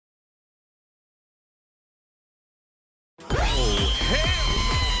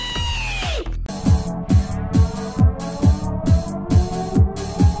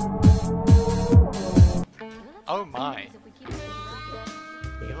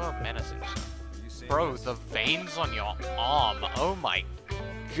are menacing. Bro, the veins on your arm. Oh my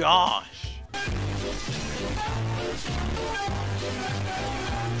gosh.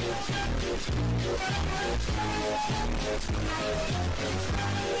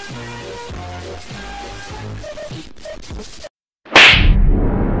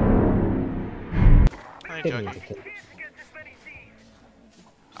 Hey, Juggy.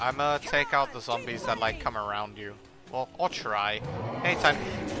 I'ma take out the zombies that like come around you. Well, or try. Hey, time.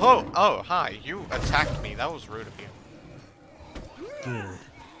 Oh, hi. You attacked me. That was rude of you.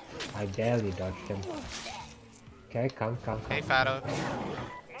 I barely dodged him. Okay, come. Hey, Fatto.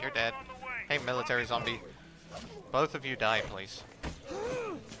 You're dead. Hey, military zombie. Both of you die, please.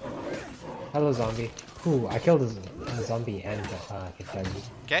 Hello, zombie. Ooh, I killed a zombie and hit Juggy.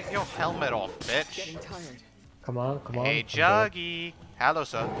 Get your helmet off, bitch. Come on. Hey, Juggy. Hello,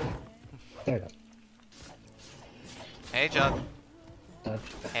 sir. There you go. Hey, Jug. Dodge.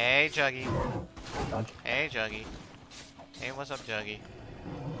 Hey, Juggy. Dodge. Hey, Juggy. Hey, what's up, Juggy?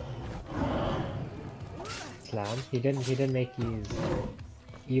 Slam. He didn't make his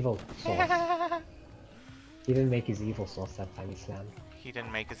evil sauce. He didn't make his evil sauce that time he slammed. He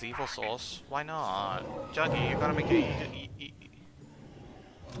didn't make his evil sauce. Why not? Juggy, you gotta make it.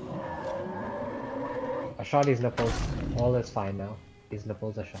 I shot his nipples. All is fine now. His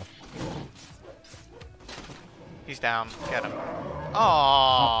nipples are shot. He's down. Get him.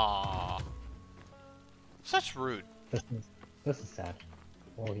 Aww. Such rude. This is sad.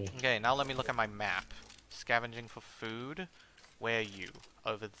 Okay, now let me look at my map. Scavenging for food. Where are you?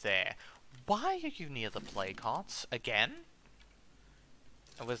 Over there. Why are you near the plague hearts? Again?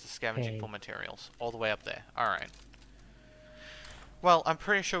 And where's the scavenging for materials? All the way up there. Alright. Well, I'm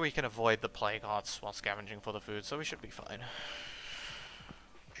pretty sure we can avoid the plague hearts while scavenging for the food, so we should be fine.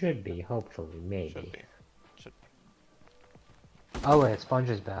 Should be, hopefully, maybe. Should be. Oh wait, Sponge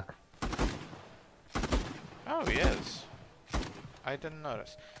is back. Oh, he is. I didn't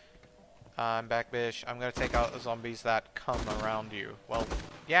notice. I'm back, bitch. I'm gonna take out the zombies that come around you. Well,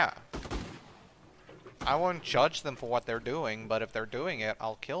 yeah. I won't judge them for what they're doing, but if they're doing it,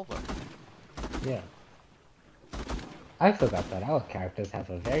 I'll kill them. Yeah. I forgot that our characters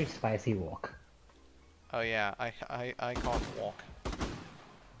have a very spicy walk. Oh yeah, I can't walk.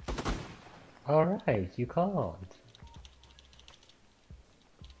 Alright, you can't.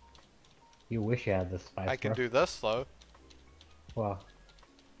 You wish you had the spice. I can do this though. Well.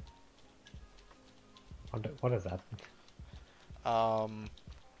 What is that?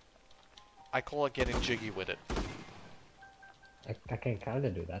 I call it getting jiggy with it. I can kinda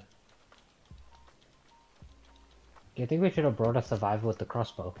do that. Do you think we should have brought a survivor with the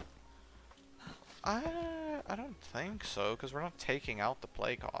crossbow? I don't think so, because we're not taking out the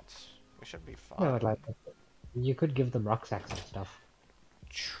plague hearts. We should be fine. No, like, you could give them rucksacks and stuff.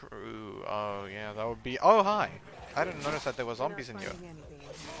 True. Oh yeah, that would be. Oh hi! I didn't notice that there were zombies in here.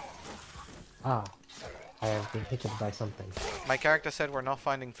 Ah, I have been hit by something. My character said we're not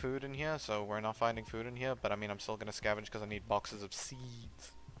finding food in here, so we're not finding food in here. But I mean, I'm still gonna scavenge because I need boxes of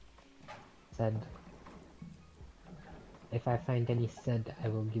seeds. Said, if I find any said, I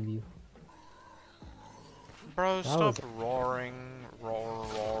will give you. Bro, stop roaring! Roar,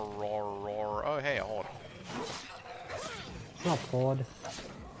 roar, roar, roar! Oh hey, a horde. It's not bored.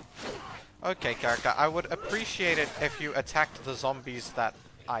 Okay, character, I would appreciate it if you attacked the zombies that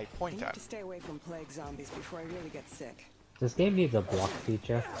I point I need at. to stay away from plague zombies before I really get sick. This game needs a block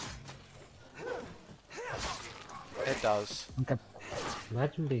feature. It does. Okay.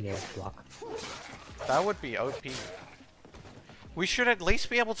 Imagine being able to block. That would be OP. We should at least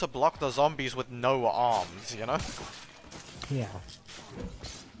be able to block the zombies with no arms, you know? Yeah.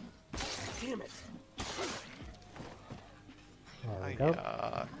 Damn it. There we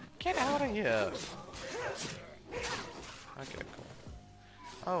go. Get out of here! Okay, cool.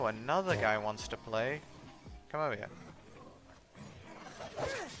 Oh, another guy wants to play. Come over here.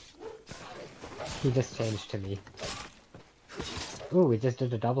 He just changed to me. Ooh, we just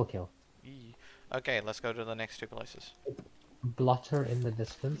did a double kill. Eee. Okay, let's go to the next two places. Blotter in the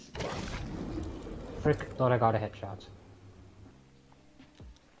distance. Frick, thought I got a headshot.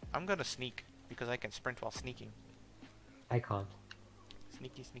 I'm gonna sneak, because I can sprint while sneaking. I can't.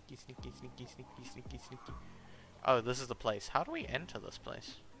 Sneaky, sneaky, sneaky, sneaky, sneaky, sneaky, sneaky. Oh, this is the place. How do we enter this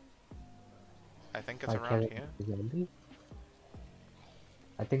place? I think it's By around killing here. the zombie?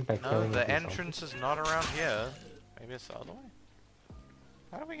 I think by No, killing the entrance is not around here. Maybe it's the other way?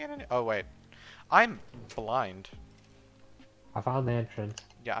 How do we get in? Oh, wait. I'm blind. I found the entrance.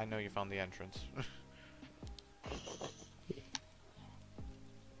 Yeah, I know you found the entrance.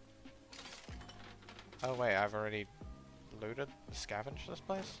 Oh, wait, I've already looted, scavenged this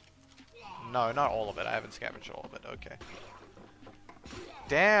place? No, not all of it. I haven't scavenged all of it. Okay.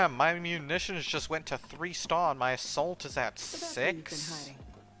 Damn, my munitions just went to 3-star and my assault is at 6.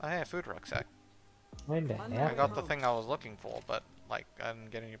 Oh yeah, food rucksack. When the I heck? got the thing I was looking for, but like I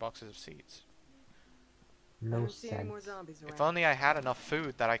didn't get any boxes of seeds. No sense. If only I had enough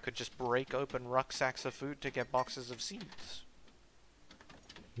food that I could just break open rucksacks of food to get boxes of seeds.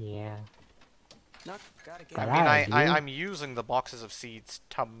 Yeah. I mean, I'm using the boxes of seeds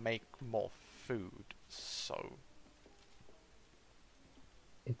to make more food, so...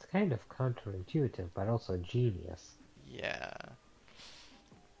 It's kind of counterintuitive, but also genius. Yeah.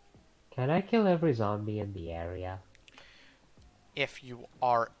 Can I kill every zombie in the area? If you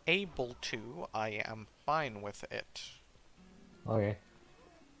are able to, I am fine with it. Okay.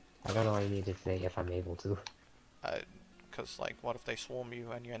 I don't know what you need to say if I'm able to. Cause like, what if they swarm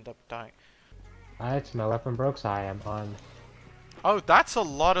you and you end up dying? Alright, my weapon broke, so I am on. Oh, that's a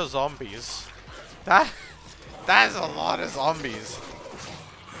lot of zombies. That's a lot of zombies.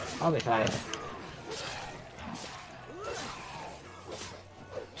 I'll be fine.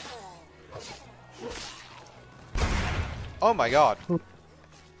 Oh my god.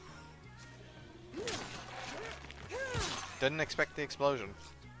 Didn't expect the explosion.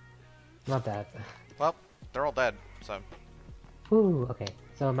 Not that. Well, they're all dead, so. Ooh, okay.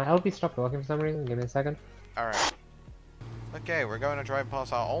 So my LP stopped working for some reason. Give me a second. Alright. Okay, we're going to drive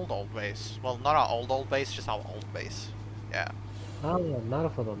past our old base. Well, not our old base, just our old base. Yeah. Oh, not a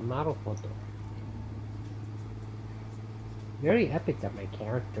photo, not a photo. Very epic that my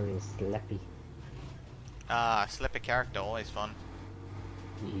character is Sleppy. Ah, slip a character, always fun.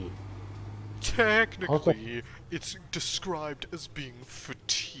 Yeah. Technically, it's described as being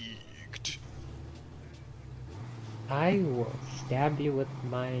fatigued. I will stab you with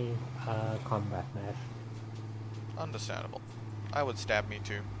my combat knife. Understandable. I would stab me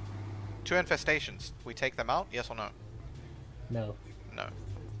too. 2 infestations. We take them out? Yes or no? No. No.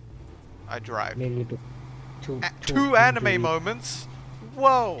 I drive. Mainly two anime moments?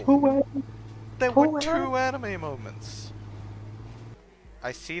 Whoa! There were 2 anime moments.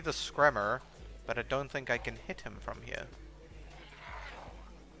 I see the scremmer, but I don't think I can hit him from here.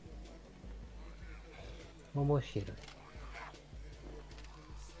 Momoshiro.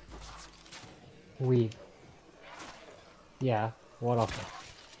 We. Yeah, what of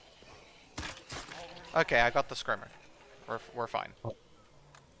it? Okay, I got the scremmer. We're fine. Oh.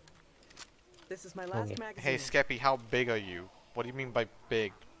 This is my last Okay. magazine. Hey, Skeppy, how big are you? What do you mean by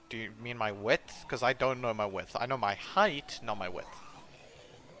big? Do you mean my width? Because I don't know my width. I know my height, not my width.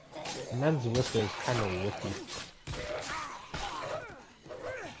 Man's width is kind of widthy.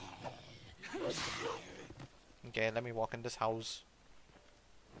 Okay, let me walk in this house.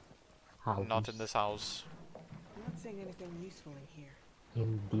 House. Not in this house. I'm not seeing anything useful in here.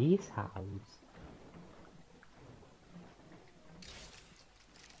 In this house.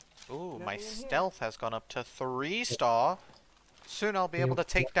 Ooh, Nothing my in here. stealth has gone up to 3-star. Soon I'll be able to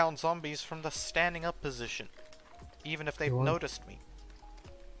take down zombies from the standing up position. Even if they've noticed me.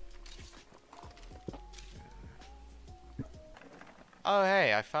 Oh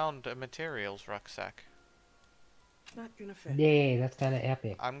hey, I found a materials rucksack. Not gonna fit. Yay, that's kind of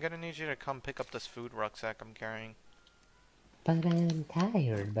epic. I'm gonna need you to come pick up this food rucksack I'm carrying. But I'm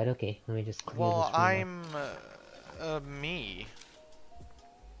tired, but okay, let me just clear Well, this room I'm me. up.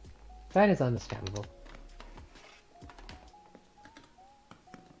 That is understandable.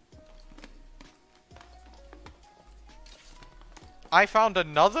 I found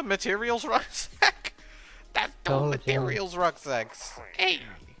another materials rucksack? That's 2 Oh, materials rucksacks. Hey!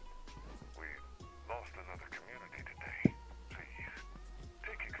 We lost another community today. Please,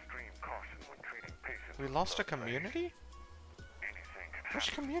 take extreme caution when treating patients. We lost a community? Anything can Which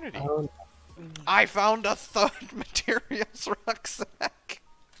happen. community? Oh, I found a 3rd materials rucksack!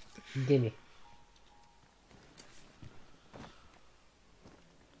 gimme.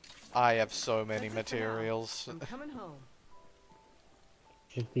 I have so many That's it for now. materials. I'm coming home.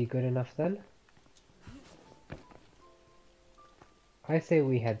 Should be good enough then. I say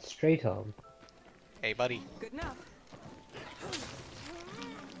we head straight home. Hey buddy. Good enough.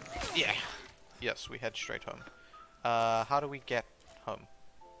 Yeah. Yes, we head straight home. How do we get home?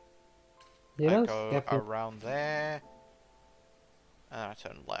 You I know, go Skeptic, around there. And I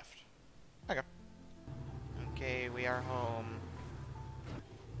turn left. Okay. Okay, we are home.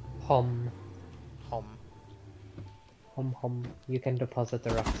 home. Home. Home. You can deposit the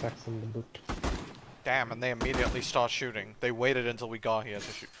rucksacks in the boot. Damn, and they immediately start shooting. They waited until we got here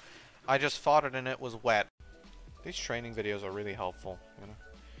to shoot. I just farted and it was wet. These training videos are really helpful, you know?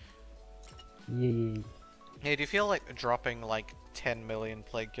 Yay. Hey, do you feel like dropping like 10 million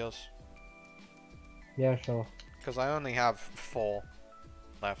plague kills? Yeah, sure. Because I only have 4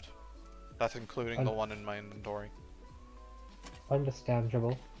 left. That's including the Un- one in my inventory.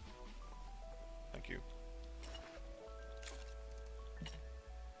 Understandable. Thank you.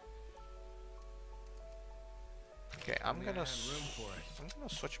 Okay, I'm gonna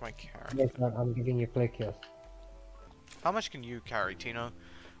switch my character. Yes, I'm giving you play kills. How much can you carry, Tino?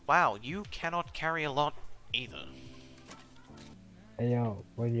 Wow, you cannot carry a lot either. Hey yo,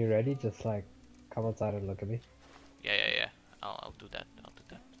 when you're ready, just like come outside and look at me. Yeah. I'll do that. I'll do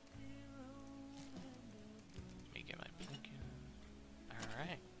that. Let me get my blinking.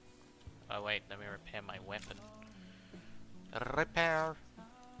 Alright. Oh wait, let me repair my weapon. Repair!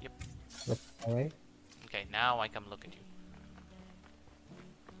 Yep. Look away. Okay, now I come look at you.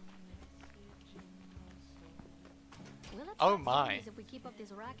 We'll Oh attract my. zombies if we keep up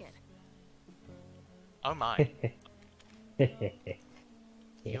this racket. Oh my.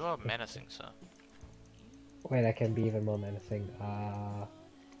 You are menacing, sir. Wait, I can be even more menacing.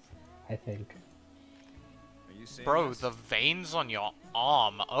 I think. Are you seeing Bro, this? the veins on your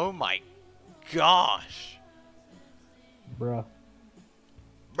arm. Oh my gosh. Bruh.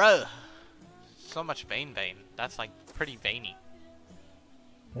 Bro. So much vein. That's like pretty veiny.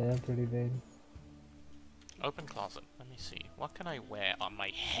 Yeah, pretty big. Open closet. Let me see. What can I wear on my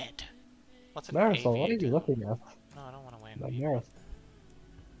head? What's an Marisol, what are aviator? you looking at? No, I don't want to wear an My aviator. Marisol.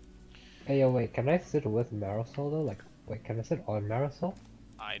 Hey yo, wait, can I sit with Marisol though? Like, wait, can I sit on Marisol?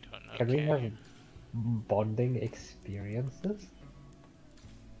 I don't know. Can we have bonding experiences?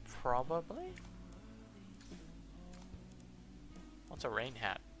 Probably. What's a rain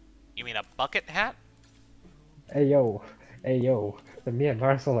hat? You mean a bucket hat? Hey yo, me and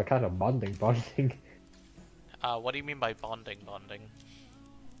Marisol are kind of bonding. What do you mean by bonding?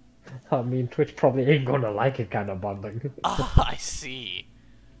 I mean, Twitch probably ain't gonna like it kind of bonding. Ah, I see.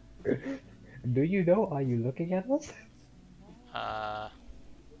 Do you know? Are you looking at us? No,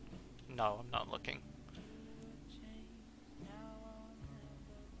 I'm not looking.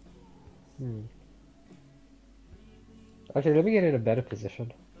 Hmm. Actually, let me get in a better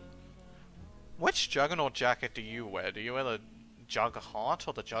position. Which Juggernaut jacket do you wear? Do you wear the Jug Heart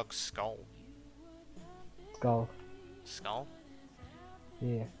or the Jug Skull? Skull. Skull?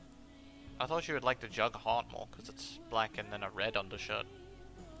 Yeah. I thought you would like the Jug Heart more, because it's black and then a red undershirt.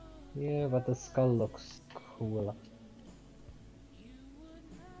 Yeah, but the skull looks cooler.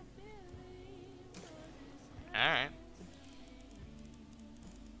 Alright.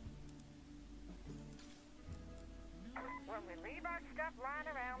 When we leave our stuff lying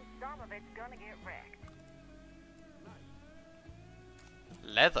around, some of it's gonna get wrecked.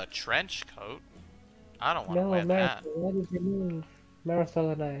 Leather trench coat? I don't want to No, wear that. Marisol, why did you move?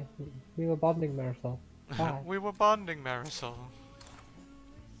 Marisol and I, we were bonding, Marisol. Why? We were bonding, Marisol.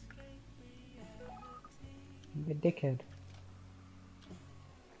 You dickhead.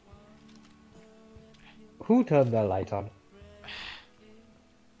 Who turned the light on?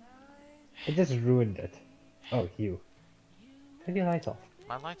 I just ruined it. Oh, you. Turn your light off.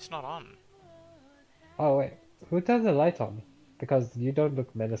 My light's not on. Oh, wait. Who turned the light on? Because you don't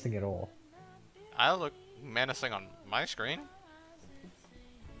look menacing at all. I look menacing on my screen.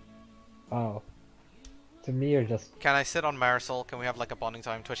 Oh. To me, you're just... Can I sit on Marisol? Can we have like a bonding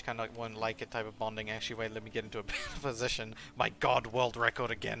time? Twitch kind of won't like it type of bonding. Actually, wait, let me get into a better position. My god, world record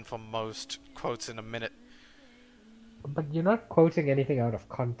again for most quotes in a minute. But you're not quoting anything out of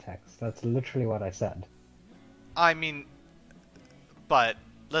context. That's literally what I said. I mean, but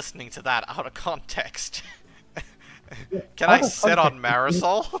listening to that out of context. Can Out I of sit on context,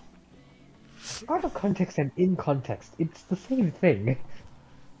 Marisol? Out of context and in context, it's the same thing.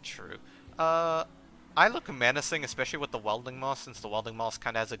 True. I look menacing, especially with the welding mask, since the welding mask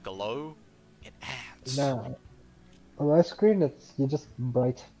kind of has a glow. It adds. No. On my screen, you're just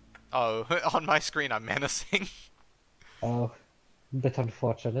bright. Oh, on my screen I'm menacing. Oh, bit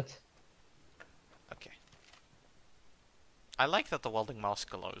unfortunate. Okay. I like that the welding mask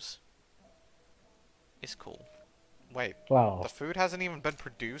glows. It's cool. Wait, Wow. the food hasn't even been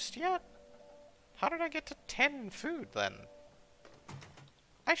produced yet? How did I get to 10 food then?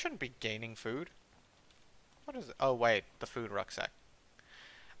 I shouldn't be gaining food. What is it? Oh wait, the food rucksack.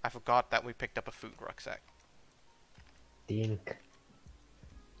 I forgot that we picked up a food rucksack. Dink.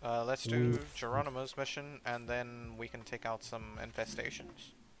 Let's do Geronimo's mission, and then we can take out some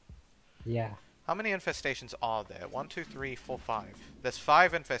infestations. Yeah. How many infestations are there? 1, 2, 3, 4, 5. There's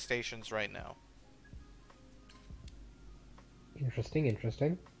 5 infestations right now. Interesting,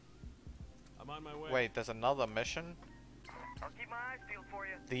 interesting. I'm on my way. Wait, there's another mission? I'll keep my eyes peeled for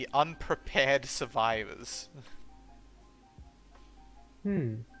you. The unprepared survivors.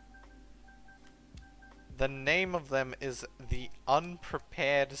 Hmm. The name of them is the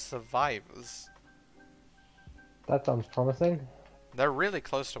unprepared survivors. That sounds promising. They're really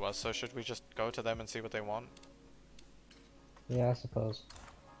close to us, so should we just go to them and see what they want? Yeah, I suppose.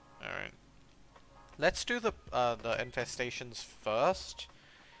 Alright. Let's do the infestations first,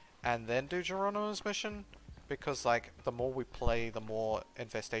 and then do Geronimo's mission. Because, like, the more we play, the more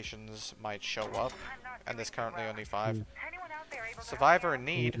infestations might show up. And there's currently only 5. Anyone out there able to Survivor in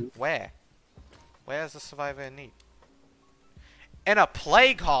need? Where? Where's the survivor in need? In a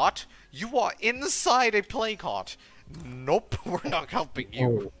plague heart? You are inside a plague heart. Nope, we're not helping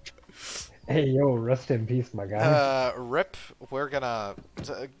you. Hey, yo, rest in peace, my guy. Rip, we're gonna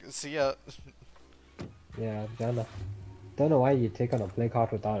see ya. Yeah, don't know why you take on a plague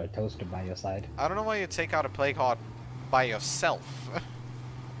heart without a toaster by your side. I don't know why you take out a plague heart by yourself.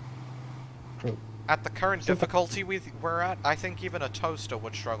 True. At the current difficulty we're at, I think even a toaster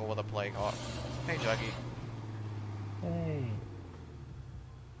would struggle with a plague heart. Hey, Juggy. Hey.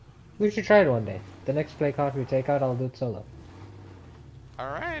 We should try it one day. The next plague heart we take out, I'll do it solo.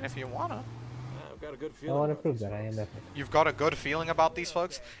 Alright, if you wanna. I've got a good I feeling. want to about prove these that I am folks. epic. You've got a good feeling about these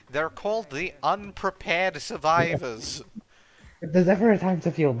folks? They're called the unprepared survivors. If there's ever a time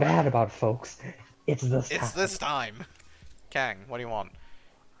to feel bad about folks, it's this time. It's this time. Kang, what do you want?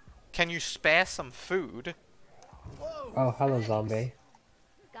 Can you spare some food? Oh, hello, zombie.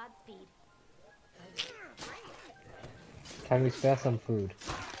 Godspeed. Can we spare some food?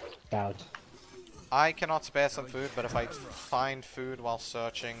 Bout. I cannot spare some food, but if I find food while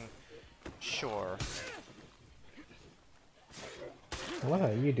searching, sure. What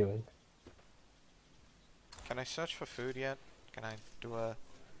are you doing? Can I search for food yet? Can I do a...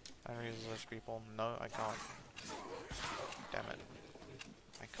 I use those people? No, I can't. Damn it.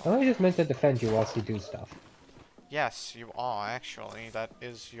 I I can't. just meant to defend you whilst you do stuff. Yes, you are, actually. That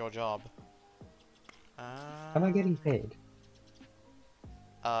is your job. Am I getting paid?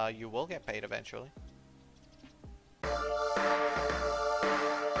 You will get paid eventually.